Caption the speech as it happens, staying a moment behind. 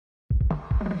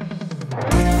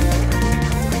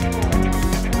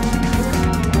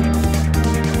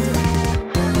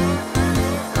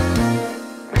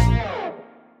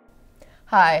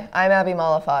Hi, I'm Abby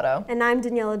Malafato. And I'm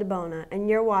Daniela DeBona, and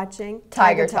you're watching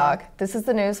Tiger Talk. This is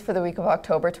the news for the week of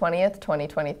October 20th,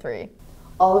 2023.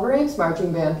 Oliver Ames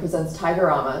Marching Band presents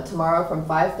Tigerama tomorrow from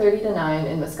 5:30 to 9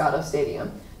 in Moscato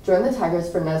Stadium. Join the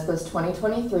Tigers for NESBA's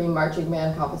 2023 Marching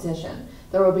Band competition.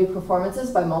 There will be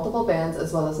performances by multiple bands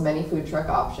as well as many food truck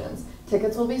options.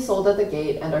 Tickets will be sold at the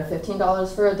gate and are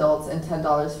 $15 for adults and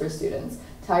 $10 for students.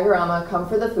 Tigerama, come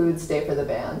for the food, stay for the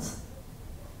bands.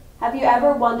 Have you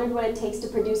ever wondered what it takes to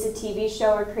produce a TV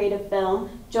show or create a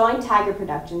film? Join Tiger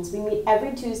Productions. We meet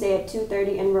every Tuesday at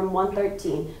 2:30 in room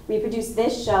 113. We produce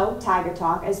this show, Tiger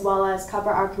Talk, as well as cover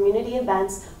our community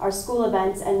events, our school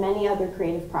events, and many other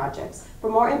creative projects. For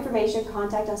more information,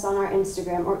 contact us on our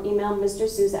Instagram or email Mr.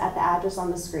 Souza at the address on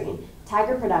the screen.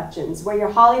 Tiger Productions, where your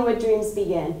Hollywood dreams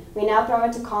begin. We now throw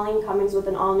it to Colleen Cummings with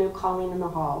an all-new Colleen in the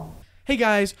Hall. Hey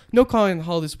guys, no Colleen in the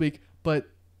Hall this week, but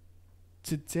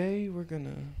today we're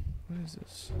gonna... What is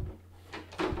this?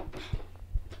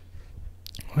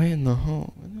 Why in the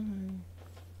hall?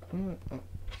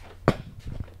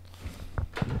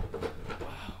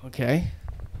 Okay.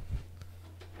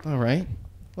 All right.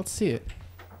 Let's see it.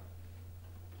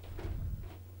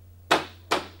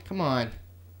 Come on.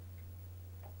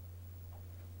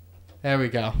 There we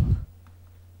go.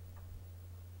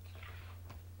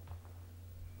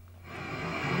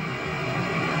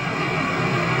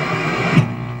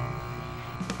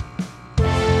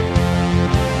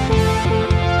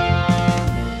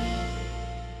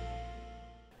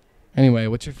 Anyway,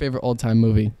 what's your favorite old-time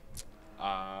movie?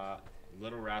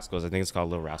 Little Rascals. I think it's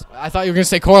called Little Rascals. I thought you were going to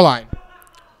say Coraline.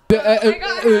 I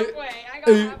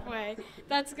got halfway.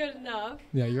 That's good enough.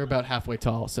 Yeah, you're about halfway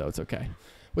tall, so it's okay.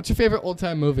 What's your favorite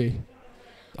old-time movie?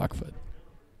 Darkfoot.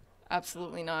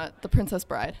 Absolutely not. The Princess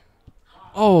Bride.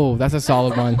 Oh, that's a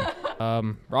solid one.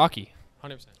 Rocky.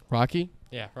 100%. Rocky?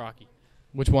 Yeah, Rocky.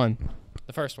 Which one?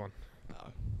 The first one.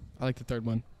 I like the third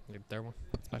one. The third one?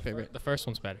 It's my favorite. The first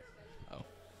one's better. Oh.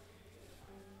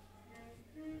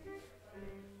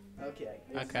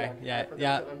 Okay. Yeah.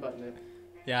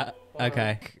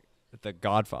 Okay. The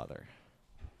Godfather.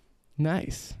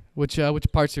 Nice. Which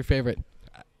part's your favorite?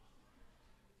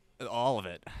 All of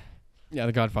it. Yeah,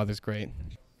 The Godfather's great.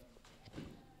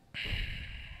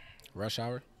 Rush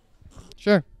Hour?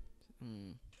 Sure.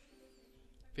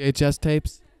 VHS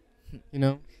tapes, you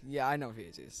know? Yeah, I know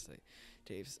VHS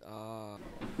tapes.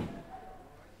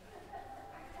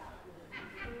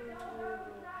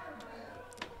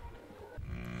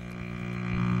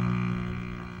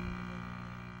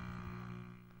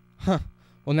 Huh.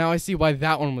 Well, now I see why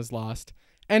that one was lost.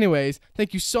 Anyways,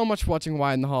 thank you so much for watching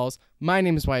Wyatt in the Halls. My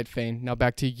name is Wyatt Fain. Now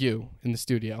back to you in the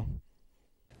studio.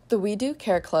 The We Do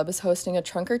Care Club is hosting a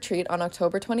trunk or treat on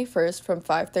October 21st from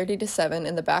 5:30 to 7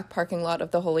 in the back parking lot of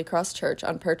the Holy Cross Church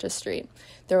on Purchase Street.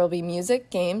 There will be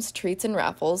music, games, treats, and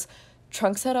raffles.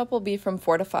 Trunk setup will be from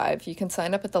 4 to 5. You can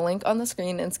sign up at the link on the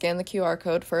screen and scan the QR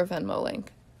code for a Venmo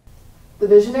link. The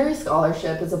Visionary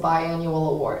Scholarship is a biannual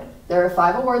award. There are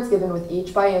 5 awards given with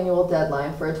each biannual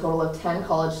deadline for a total of 10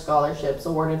 college scholarships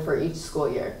awarded for each school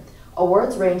year.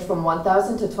 Awards range from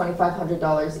 $1,000 to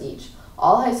 $2,500 each.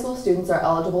 All high school students are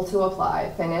eligible to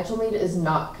apply. Financial need is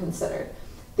not considered.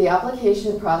 The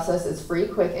application process is free,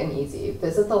 quick, and easy.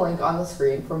 Visit the link on the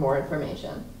screen for more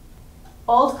information.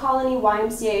 Old Colony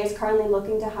YMCA is currently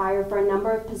looking to hire for a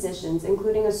number of positions,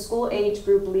 including a school age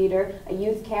group leader, a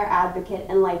youth care advocate,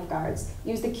 and lifeguards.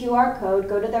 Use the QR code,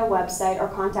 go to their website, or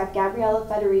contact Gabriella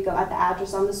Federico at the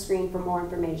address on the screen for more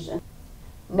information.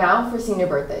 Now for senior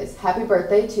birthdays. Happy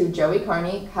birthday to Joey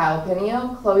Carney, Kyle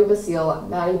Pinio, Chloe Basile,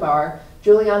 Maddie Barr,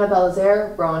 Juliana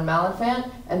Belizaire, Rowan Malenfant,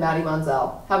 and Maddie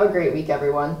Monzel. Have a great week,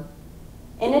 everyone.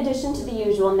 In addition to the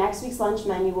usual, next week's lunch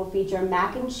menu will feature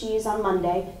mac and cheese on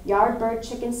Monday, Yardbird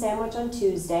chicken sandwich on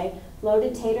Tuesday,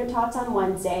 loaded tater tots on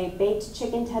Wednesday, baked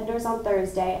chicken tenders on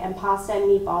Thursday, and pasta and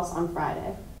meatballs on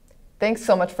Friday. Thanks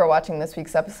so much for watching this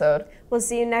week's episode. We'll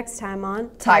see you next time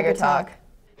on Tiger Talk.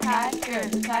 Tiger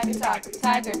Talk. Tiger Talk.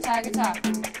 Tiger Talk.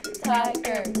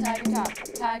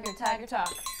 Tiger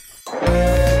Talk.